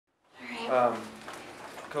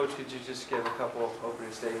Coach, could you just give a couple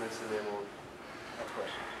opening statements and then we'll have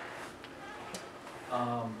questions?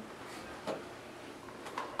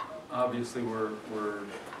 Obviously, we're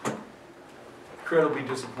incredibly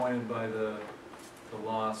disappointed by the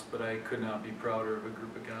loss, but I could not be prouder of a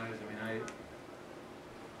group of guys. I mean, I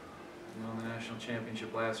won the national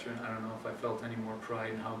championship last year, and I don't know if I felt any more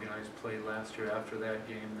pride in how guys played last year after that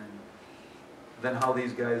game than how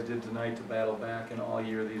these guys did tonight to battle back. And all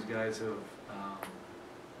year, these guys have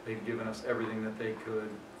they've given us everything that they could.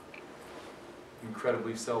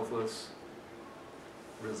 Incredibly selfless,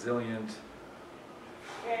 resilient,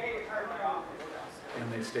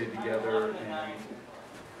 and they stayed together. And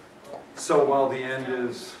so while the end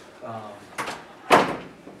is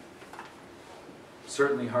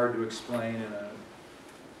certainly hard to explain in a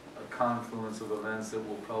confluence of events that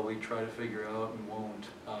we'll probably try to figure out and won't,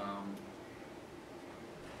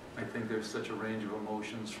 I think there's such a range of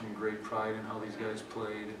emotions, from great pride in how these guys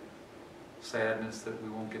played, sadness that we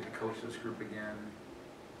won't get to coach this group again,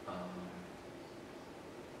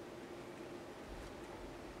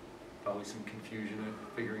 probably some confusion of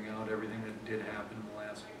figuring out everything that did happen in the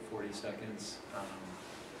last 40 seconds.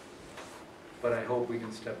 But I hope we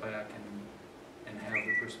can step back and have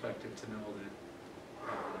the perspective to know that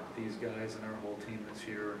these guys and our whole team this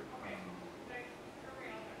year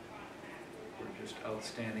were just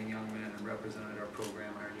outstanding young men and represented our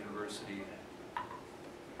program and our university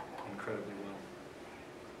incredibly well.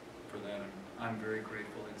 For that, I'm very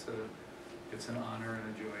grateful. It's an honor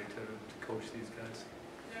and a joy to coach these guys.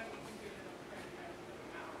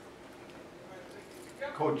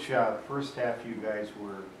 Coach, first half you guys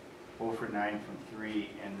were 0 for 9 from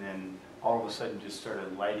 3, and then all of a sudden just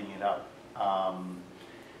started lighting it up.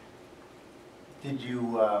 Did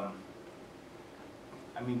you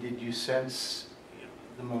sense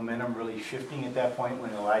the momentum really shifting at that point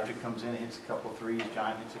when Elijah comes in, hits a couple threes,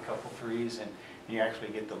 John hits a couple threes, and you actually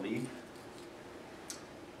get the lead?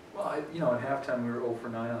 Well, at halftime we were 0 for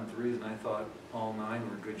 9 on threes, and I thought all 9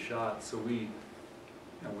 were good shots. So we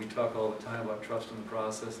talk all the time about trusting the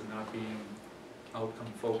process and not being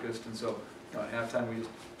outcome focused. And so at halftime we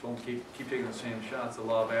just don't keep taking the same shots. The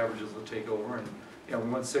law of averages will take over, and we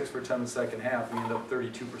went 6 for 10 the second half. We ended up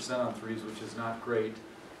 32% on threes, which is not great.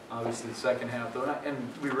 Obviously the second half though, and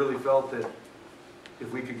we really felt that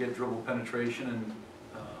if we could get dribble penetration, and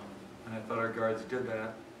I thought our guards did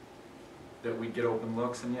that we'd get open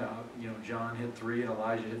looks. And John hit 3 and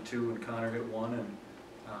Elijah hit 2 and Connor hit 1, and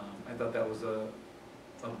I thought that was a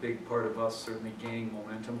big part of us certainly gaining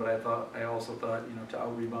momentum. But I also thought to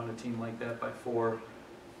out-rebound a team like that by 4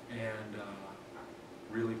 and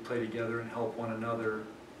really play together and help one another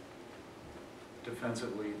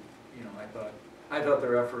defensively, I thought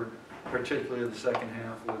their effort, particularly the second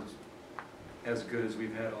half, was as good as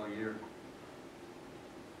we've had all year.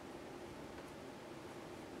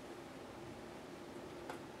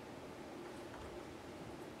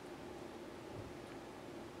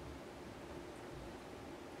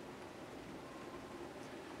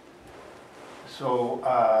 So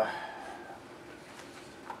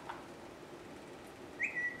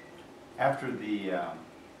after the,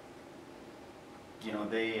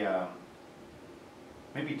 they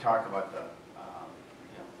maybe talk about the,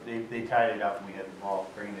 they tied it up and we had the ball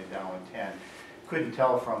bringing it down with 10. Couldn't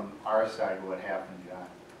tell from our side what happened, John,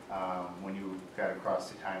 when you got across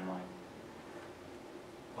the timeline.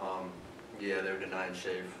 Yeah, they were denying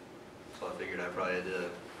shave, so I figured I probably had to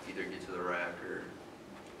either get to the rack or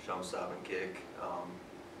jump, stop, and kick.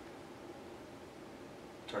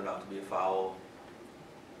 Turned out to be a foul.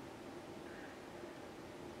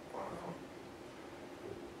 I don't know.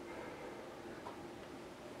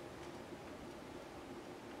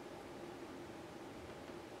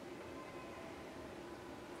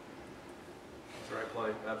 It's the right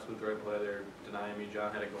play, absolute the right play. They're denying me.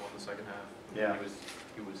 John had it going in the second half. Yeah.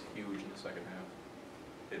 He was huge in the second half.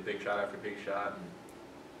 They had big shot after big shot, and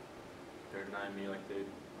they're denying me like they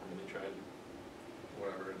tried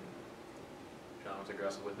whatever, and John was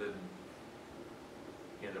aggressive with it, and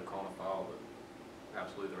he ended up calling a foul, but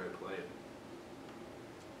absolutely the right play.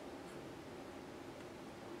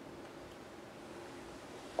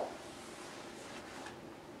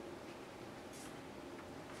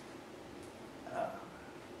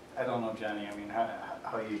 I don't know, Johnny,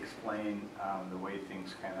 how you explain the way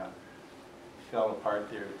things kind of fell apart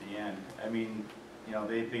there at the end.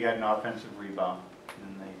 They got an offensive rebound,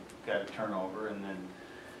 and they got a turnover, and then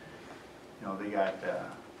they got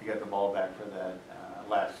the ball back for that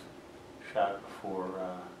last shot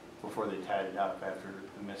before they tied it up after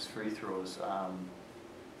the missed free throws.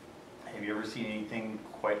 Have you ever seen anything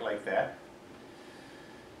quite like that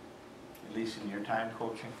at least in your time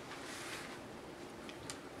coaching?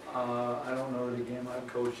 I don't know the game I've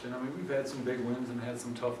coached in. I mean, we've had some big wins and had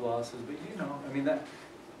some tough losses, but you know, I mean, that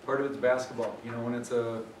part of it's basketball. You know, when it's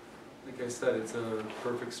like I said, it's a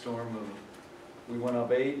perfect storm of, we went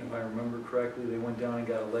up 8, and if I remember correctly, they went down and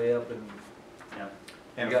got a layup, and Yeah.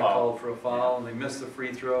 they And got a foul. called for a foul, and they missed the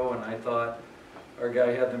free throw, and I thought our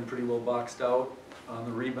guy had them pretty well boxed out on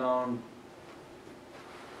the rebound.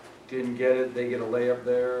 Didn't get it, they get a layup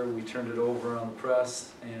there, we turned it over on the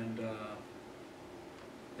press, and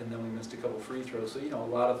then we missed a couple free throws. So, you know, a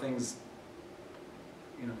lot of things,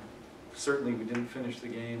 you know, certainly we didn't finish the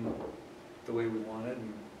game the way we wanted,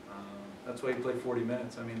 and that's why you play 40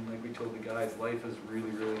 minutes. I mean, like we told the guys, life is really,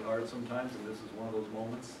 really hard sometimes, and this is one of those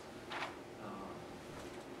moments.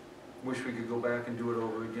 Wish we could go back and do it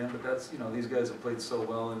over again, but that's, you know, these guys have played so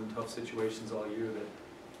well in tough situations all year that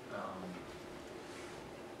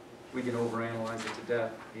we can overanalyze it to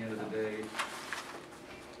death. At the end of the day,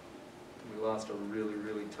 we lost a really,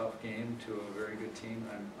 really tough game to a very good team.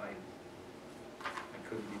 I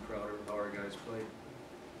couldn't be prouder of how our guys played.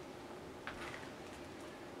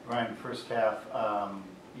 Ryan, first half,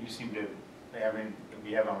 you seem to be having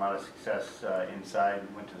a lot of success inside,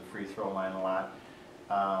 went to the free throw line a lot.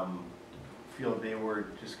 Feel they were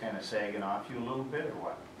just kind of sagging off you a little bit, or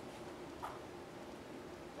what?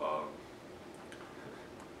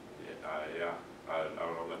 Yeah, I don't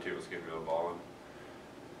know, my team was getting me the ball, and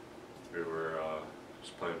we were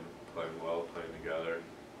just playing well, playing together,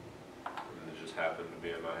 and it just happened to be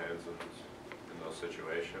in my hands in those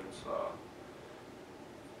situations.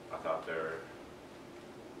 I thought they were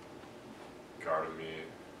guarding me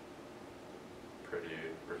pretty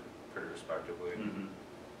respectively,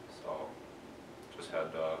 so just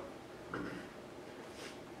had to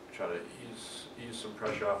try to ease some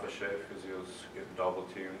pressure off of Shafe because he was getting double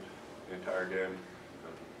teamed the entire game.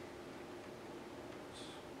 And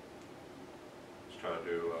just trying to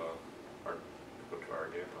do our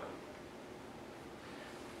game plan.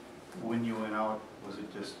 When you went out, was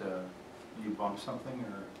it just you bumped something,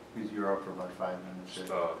 or because you were out for about 5 minutes?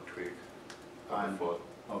 Just a tweak on the foot.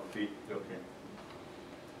 Oh, feet. Yep. Okay.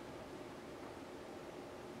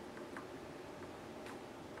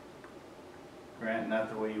 Grant, not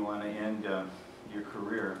the way you want to end your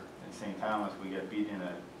career at St. Thomas. We got beat in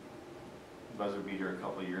a buzzer beater a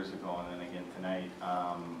couple of years ago, and then again tonight.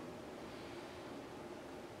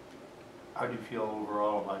 How do you feel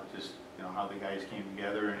overall about just, you know, how the guys came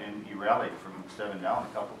together and you rallied from 7 down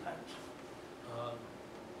a couple times?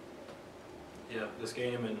 Yeah, this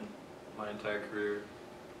game and my entire career,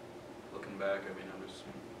 looking back, I mean, I'm just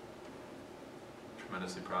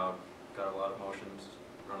tremendously proud. Got a lot of emotions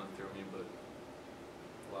running through me, but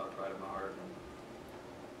a lot of pride in my heart. And,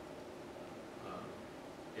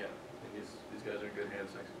 yeah, I think these guys are in good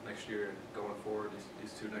hands next year and going forward.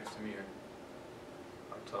 These two next to me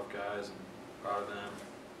are tough guys, and proud of them.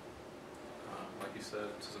 Like you said,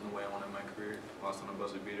 this isn't the way I wanted my career. Lost on a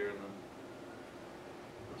buzzer beater in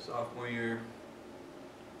the sophomore year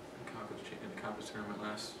in the conference tournament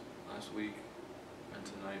last week and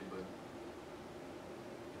tonight. But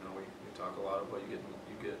you know, we talk a lot about you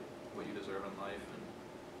get what you deserve in life, and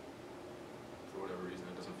for whatever reason,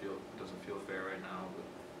 it doesn't feel fair right now. But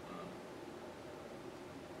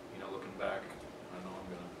you know, looking back, I know I'm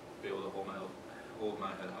gonna be able to hold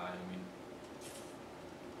my head high. I mean,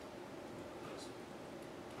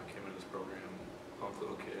 I came into this program, punk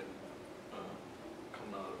little kid,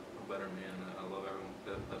 coming out a better man. And I love everyone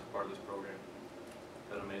that's part of this program.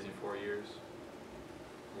 Had an amazing 4 years,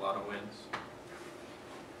 a lot of wins.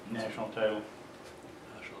 National title.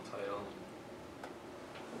 National title.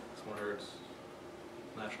 This one hurts.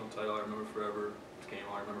 National title I remember forever. This game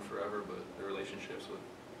I'll remember forever. But the relationships with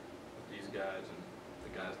these guys and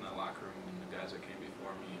the guys in that locker room and the guys that came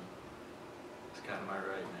before me, it's kind of my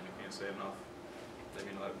right, man. I can't say enough. They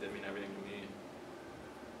mean everything to me.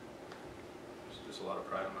 It's just a lot of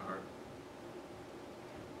pride in my heart.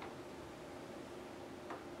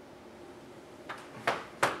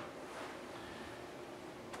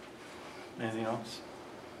 Anything else?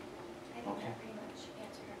 I think Okay. that pretty much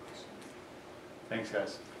answered our questions. Thanks,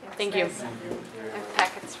 guys. Thank you. Thank you. I have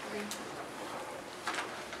packets for you.